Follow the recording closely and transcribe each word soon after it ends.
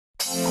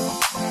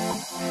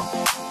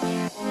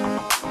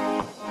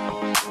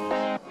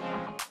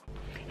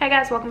Hey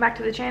guys, welcome back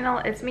to the channel.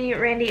 It's me,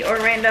 Randy or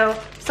Rando.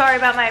 Sorry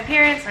about my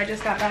appearance. I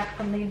just got back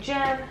from the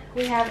gym.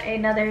 We have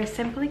another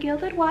Simply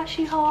Gilded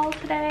washi haul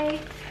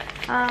today.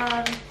 So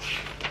I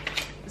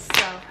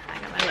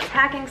got my little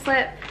packing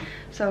slip.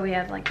 So we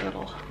have like a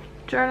little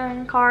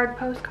journaling card,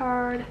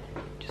 postcard,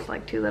 just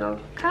like 2 little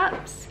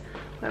cups.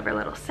 We have our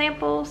little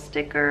sample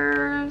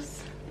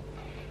stickers,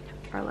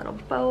 our little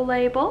bow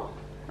label.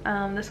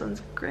 This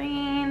one's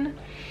green.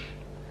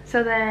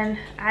 So then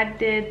I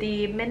did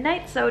the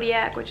Midnight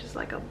Zodiac, which is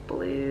like a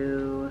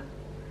blue.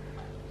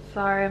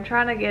 Sorry, I'm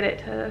trying to get it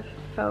to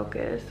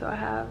focus. So I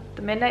have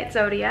the Midnight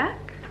Zodiac.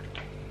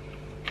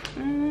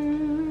 So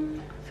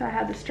I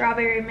have the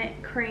Strawberry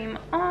Mint Cream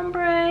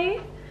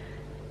Ombre.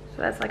 So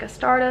that's like a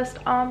Stardust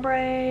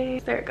Ombre.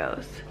 There it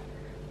goes.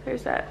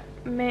 There's that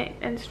mint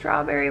and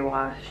strawberry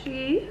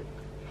washi.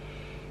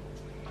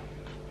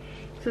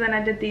 So then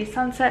I did the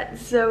Sunset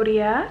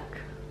Zodiac.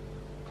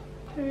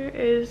 There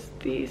is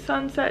the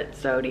Sunset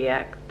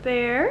Zodiac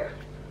there.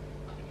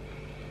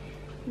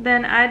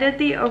 Then I did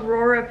the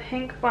Aurora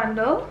Pink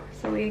bundle.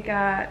 So we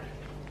got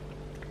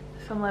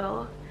some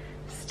little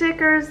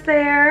stickers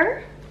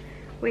there.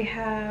 We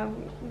have,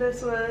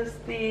 this was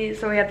the,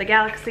 so we have the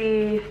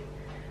Galaxy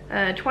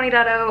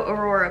 20.0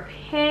 Aurora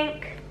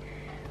Pink,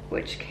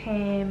 which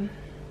came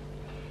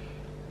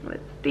with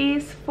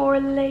these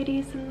 4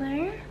 ladies in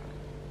there.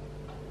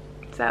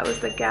 So that was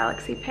the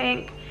Galaxy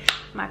Pink.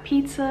 My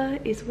pizza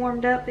is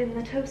warmed up in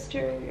the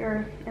toaster,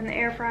 or in the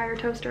air fryer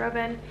toaster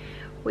oven.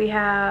 We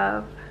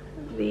have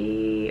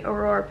the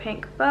Aurora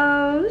Pink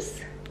bows.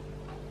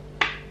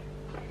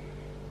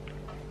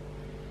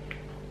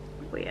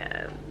 We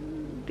have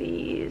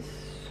these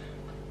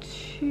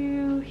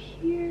 2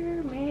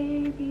 here,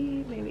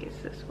 maybe it's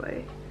this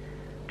way.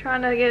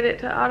 Trying to get it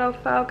to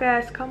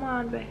autofocus. Come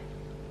on, babe.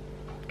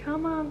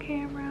 Come on,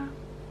 camera.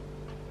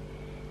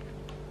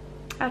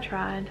 I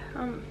tried.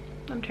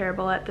 I'm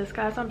terrible at this,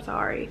 guys. I'm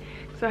sorry.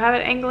 So I have it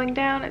angling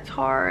down. It's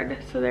hard.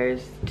 So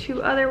there's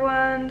 2 other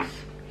ones.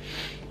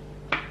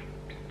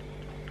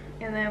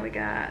 And then we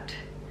got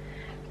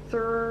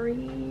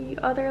 3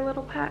 other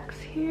little packs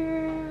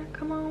here.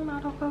 Come on,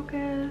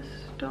 autofocus.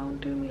 Don't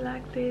do me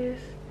like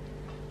this.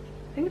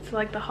 I think it's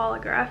like the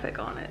holographic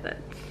on it.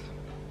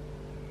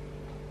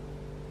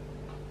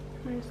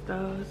 There's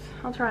those.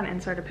 I'll try and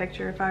insert a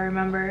picture if I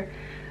remember.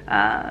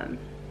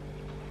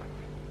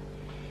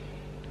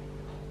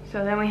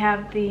 So then we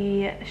have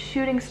the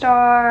Shooting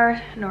Star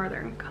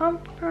Northern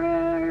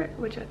Comfort,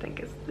 which I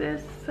think is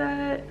this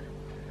set.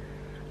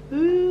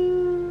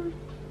 Ooh,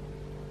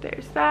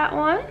 there's that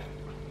one.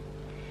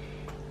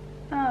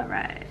 All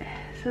right,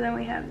 so then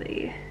we have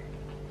the, I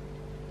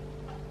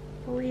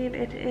believe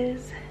it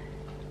is,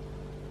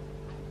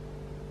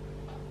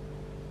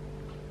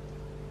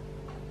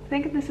 I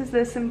think this is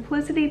the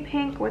Simplicity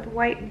Pink with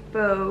white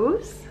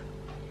bows.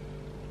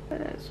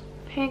 It's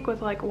pink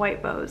with like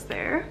white bows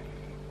there.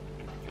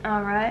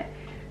 All right,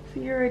 so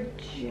you're a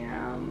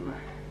gem,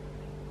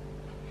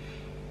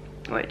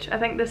 which I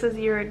think this is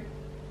your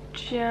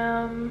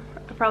gem.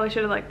 I probably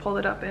should have like pulled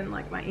it up in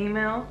like my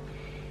email.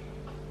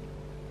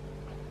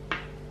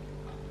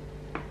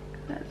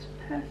 That's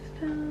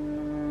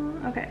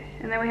pastel. Okay,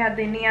 and then we had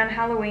the Neon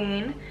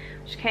Halloween,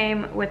 which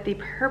came with the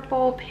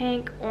purple,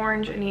 pink,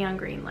 orange, and neon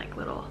green, like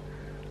little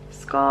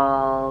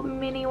skull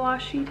mini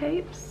washi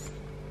tapes.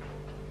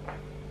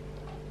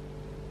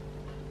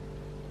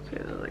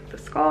 Like the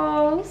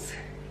skulls.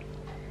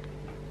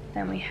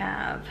 Then we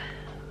have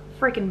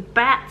freaking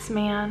bats,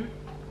 man,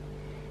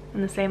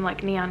 in the same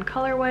like neon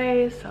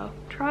colorways. So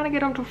I'm trying to get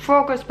them to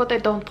focus, but they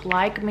don't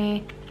like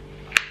me.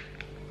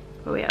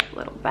 But we have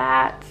little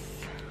bats.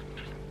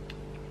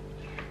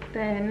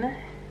 Then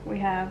we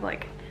have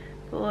like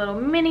the little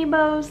mini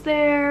bows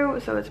there.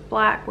 So it's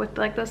black with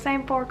like the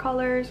same 4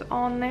 colors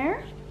on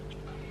there.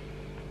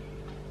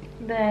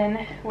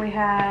 Then we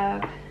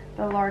have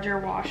the larger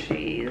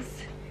washies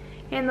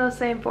in those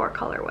same 4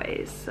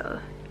 colorways, so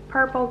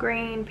purple,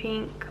 green,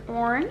 pink,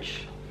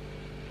 orange.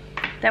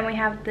 Then we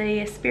have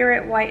the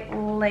Spirit White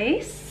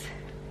Lace,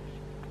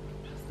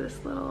 just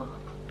this little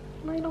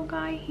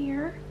guy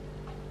here.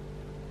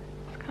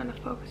 It's kind of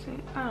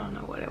focusing, I don't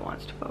know what it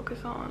wants to focus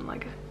on,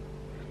 like.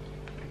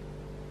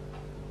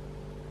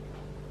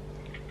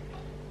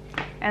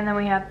 And then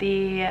we have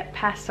the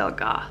Pastel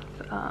Goth.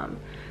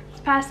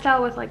 It's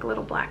pastel with like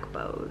little black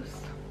bows.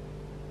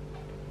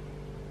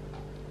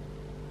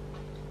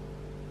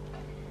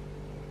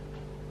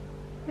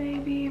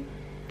 Maybe.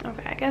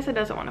 Okay, I guess it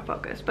doesn't want to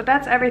focus, but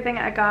that's everything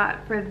I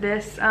got for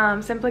this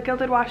Simply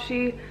Gilded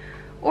washi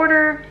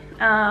order.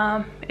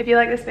 If you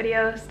like this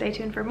video, stay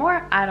tuned for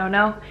more. I don't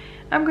know.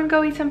 I'm gonna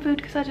go eat some food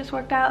because I just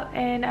worked out,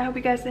 and I hope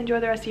you guys enjoy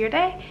the rest of your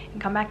day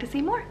and come back to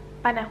see more.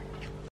 Bye now.